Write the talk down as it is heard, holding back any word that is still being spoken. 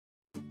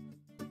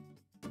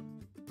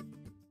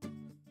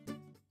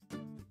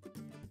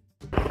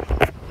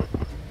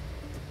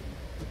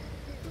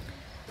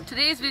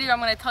Today's video I'm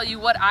going to tell you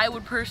what I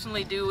would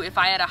personally do if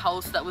I had a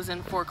house that was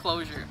in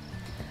foreclosure.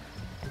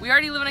 We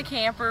already live in a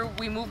camper.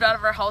 We moved out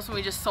of our house and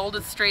we just sold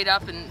it straight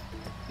up and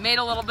made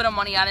a little bit of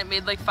money on it,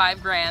 made like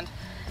 $5 grand,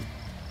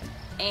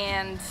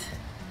 and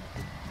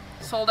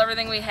sold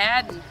everything we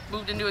had and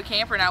moved into a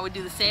camper. And I would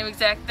do the same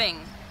exact thing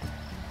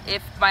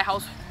if my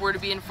house were to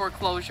be in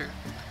foreclosure,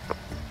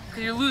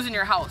 because you're losing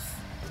your house.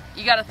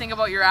 You got to think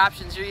about your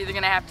options. You're either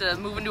going to have to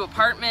move into an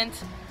apartment,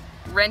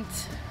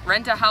 rent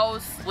a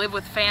house, live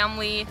with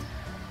family.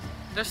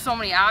 There's so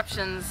many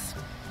options.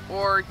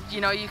 Or,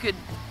 you know, you could,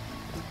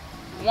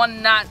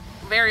 one not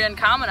very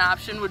uncommon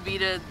option would be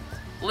to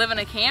live in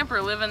a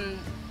camper, live in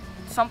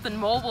something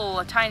mobile,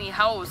 a tiny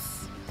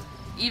house,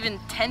 even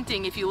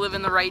tenting if you live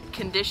in the right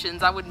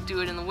conditions. I wouldn't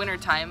do it in the winter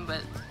time,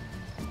 but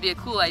it'd be a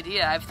cool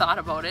idea. I've thought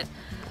about it.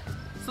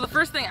 So the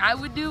first thing I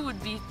would do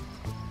would be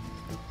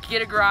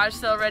get a garage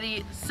sale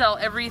ready, sell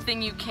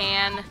everything you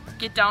can,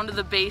 get down to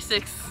the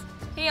basics.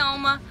 Hey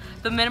Alma,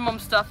 the minimum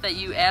stuff that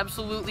you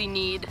absolutely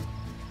need.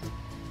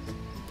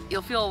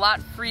 You'll feel a lot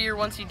freer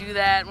once you do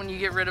that, when you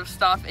get rid of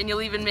stuff, and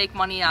you'll even make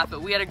money off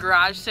it. We had a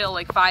garage sale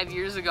like 5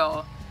 years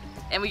ago,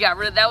 and we got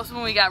rid of, that was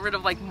when we got rid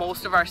of like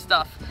most of our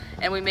stuff,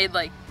 and we made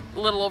like a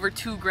little over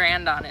 $2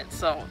 grand on it.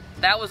 So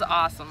that was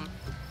awesome.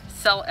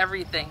 Sell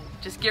everything,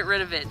 just get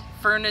rid of it.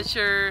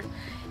 Furniture,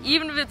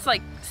 even if it's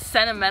like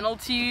sentimental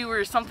to you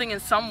or something in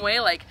some way,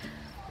 like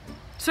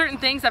certain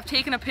things, I've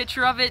taken a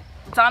picture of it,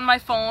 it's on my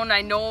phone,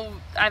 I know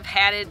I've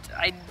had it,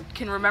 I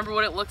can remember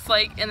what it looks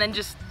like, and then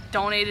just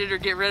donate it or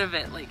get rid of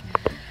it. Like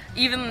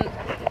even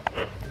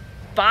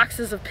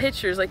boxes of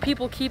pictures, like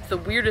people keep the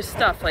weirdest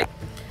stuff, like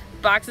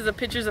boxes of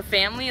pictures of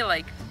family,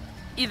 like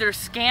either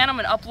scan them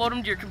and upload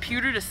them to your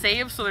computer to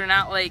save so they're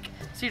not like,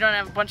 so you don't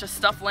have a bunch of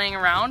stuff laying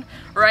around.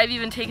 Or I've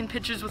even taken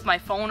pictures with my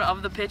phone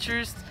of the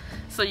pictures,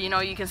 so you know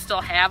you can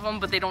still have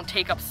them but they don't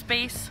take up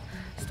space,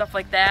 stuff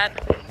like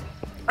that.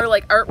 Or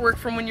like artwork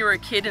from when you were a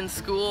kid in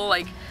school,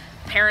 like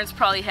parents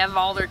probably have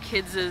all their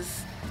kids'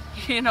 as,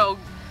 you know,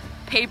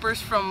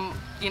 papers from,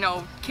 you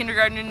know,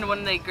 kindergarten into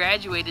when they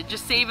graduated.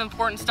 Just save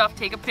important stuff,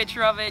 take a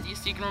picture of it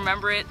so you can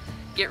remember it,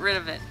 get rid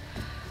of it.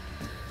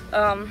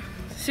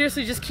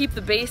 Seriously, just keep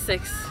the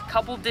basics.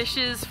 Couple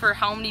dishes for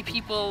how many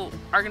people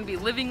are gonna be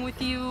living with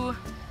you,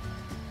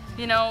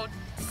 you know,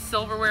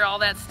 silverware, all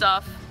that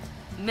stuff.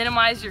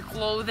 Minimize your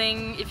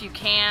clothing if you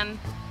can.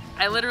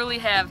 I literally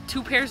have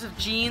 2 pairs of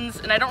jeans,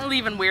 and I don't really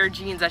even wear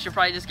jeans. I should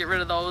probably just get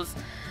rid of those.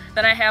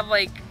 Then I have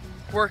like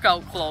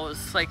workout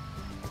clothes, like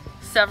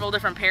several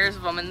different pairs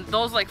of them, and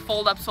those like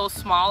fold up so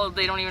small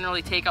they don't even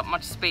really take up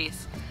much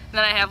space. And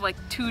then I have like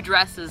 2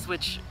 dresses,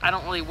 which I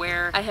don't really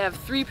wear. I have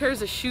 3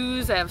 pairs of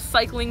shoes. I have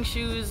cycling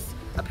shoes,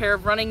 a pair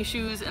of running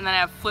shoes, and then I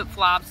have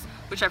flip-flops,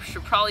 which I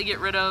should probably get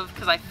rid of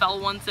because I fell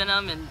once in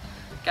them and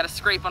got a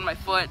scrape on my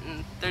foot,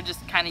 and they're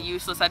just kind of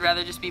useless. I'd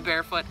rather just be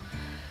barefoot.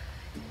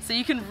 So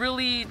you can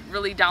really,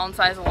 really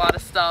downsize a lot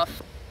of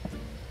stuff.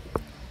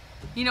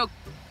 You know,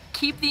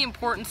 keep the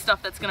important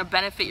stuff that's going to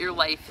benefit your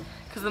life,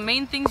 because the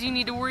main things you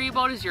need to worry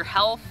about is your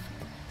health,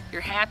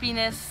 your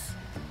happiness,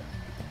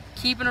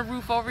 keeping a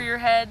roof over your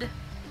head.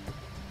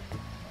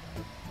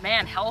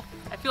 Man, health,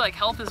 I feel like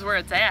health is where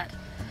it's at.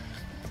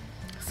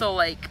 So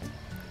like,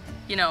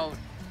 you know,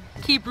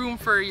 keep room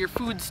for your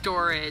food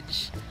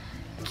storage,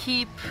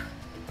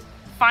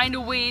 find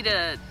a way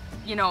to,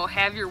 you know,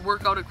 have your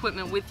workout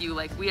equipment with you.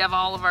 Like we have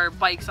all of our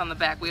bikes on the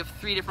back. We have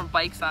 3 different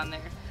bikes on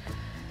there.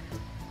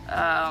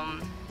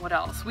 What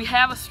else? We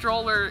have a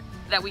stroller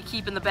that we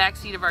keep in the back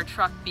seat of our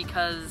truck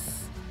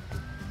because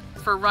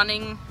for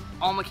running,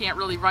 Alma can't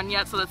really run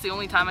yet, so that's the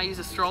only time I use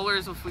a stroller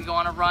is if we go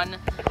on a run.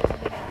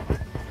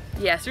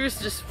 Yeah,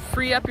 seriously, just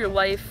free up your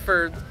life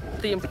for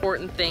the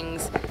important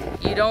things.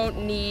 You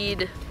don't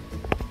need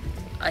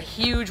a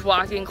huge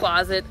walk-in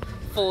closet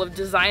full of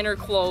designer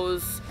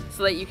clothes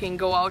so that you can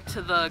go out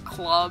to the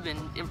club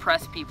and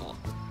impress people.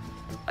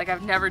 Like,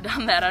 I've never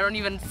done that. I don't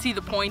even see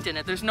the point in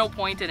it. There's no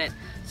point in it.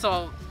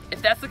 So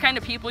if that's the kind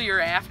of people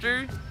you're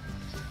after,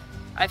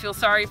 I feel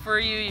sorry for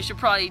you. You should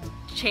probably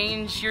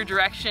change your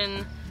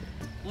direction,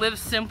 live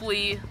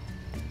simply,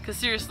 because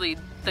seriously,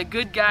 the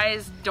good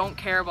guys don't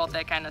care about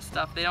that kind of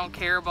stuff. They don't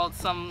care about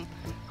some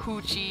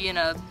hoochie in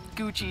a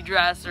Gucci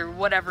dress or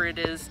whatever it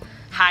is,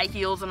 high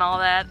heels and all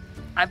that.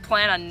 I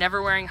plan on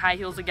never wearing high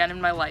heels again in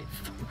my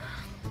life.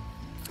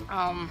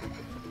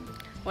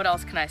 What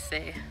else can I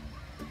say?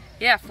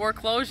 Yeah,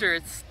 foreclosure,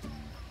 it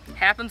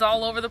happens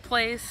all over the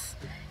place.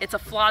 It's a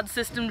flawed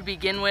system to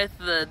begin with.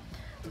 The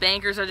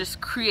bankers are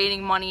just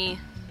creating money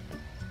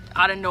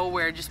out of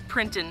nowhere, just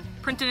printing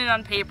it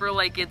on paper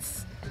like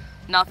it's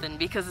nothing,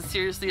 because it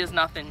seriously is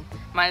nothing.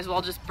 Might as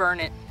well just burn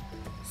it.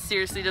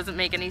 Seriously doesn't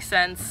make any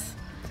sense.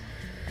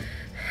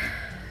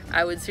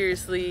 I would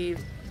seriously...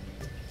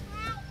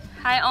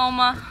 Hi,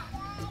 Alma.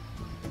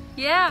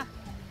 Yeah.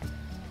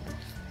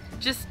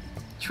 Just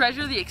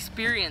treasure the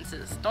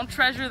experiences. Don't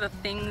treasure the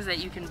things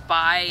that you can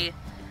buy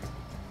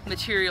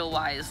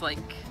material-wise, like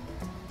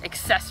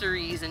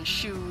accessories and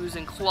shoes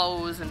and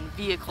clothes and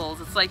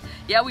vehicles. It's like,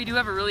 yeah, we do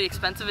have a really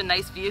expensive and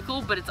nice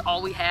vehicle, but it's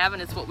all we have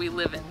and it's what we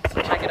live in.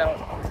 So check it out.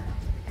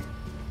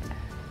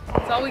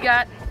 That's all we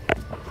got.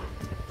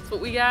 That's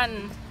what we got,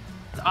 and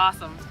it's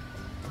awesome.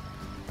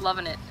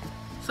 Loving it.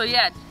 So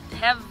yeah,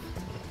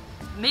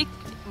 make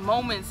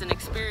moments and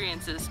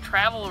experiences.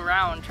 Travel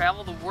around,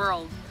 travel the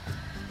world.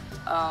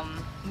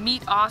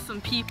 Meet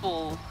awesome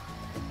people.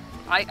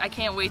 I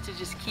can't wait to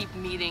just keep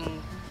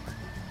meeting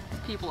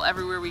people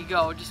everywhere we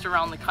go, just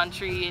around the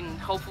country, and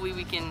hopefully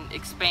we can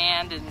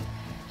expand and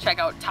check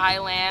out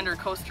Thailand or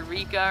Costa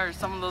Rica or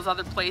some of those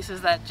other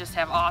places that just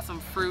have awesome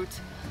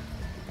fruit.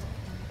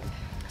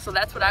 So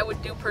that's what I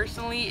would do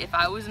personally if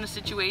I was in a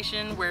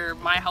situation where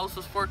my house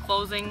was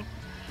foreclosing.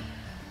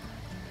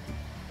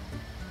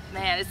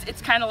 Man,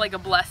 it's kind of like a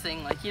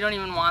blessing. Like, you don't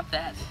even want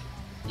that.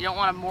 You don't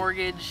want a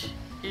mortgage.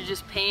 You're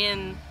just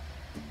paying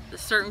a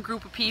certain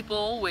group of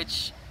people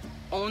which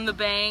own the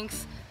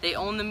banks, they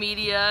own the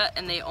media,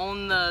 and they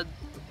own the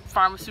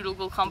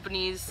pharmaceutical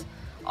companies.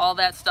 All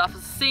that stuff.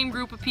 It's the same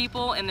group of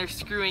people, and they're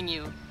screwing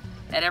you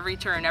at every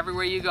turn,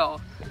 everywhere you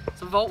go.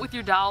 So vote with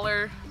your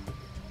dollar.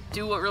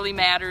 Do what really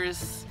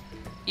matters.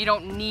 You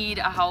don't need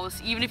a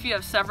house. Even if you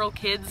have several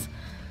kids,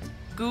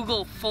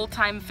 Google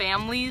full-time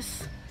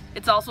families.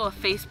 It's also a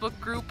Facebook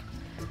group.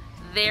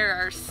 There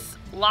are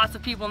lots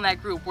of people in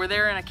that group where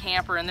they're in a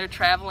camper and they're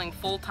traveling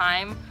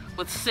full-time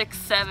with 6,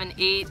 7,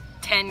 8,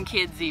 10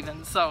 kids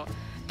even. So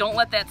don't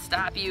let that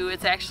stop you.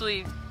 It's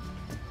actually,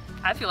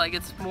 I feel like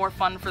it's more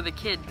fun for the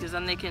kid because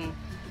then they can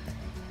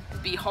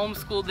be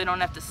homeschooled. They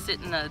don't have to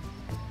sit in a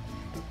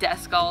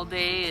desk all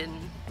day, and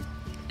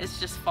it's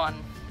just fun.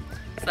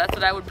 So that's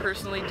what I would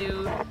personally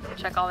do.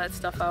 Check all that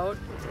stuff out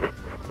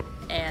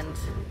and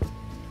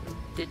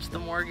ditch the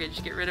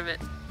mortgage. Get rid of it.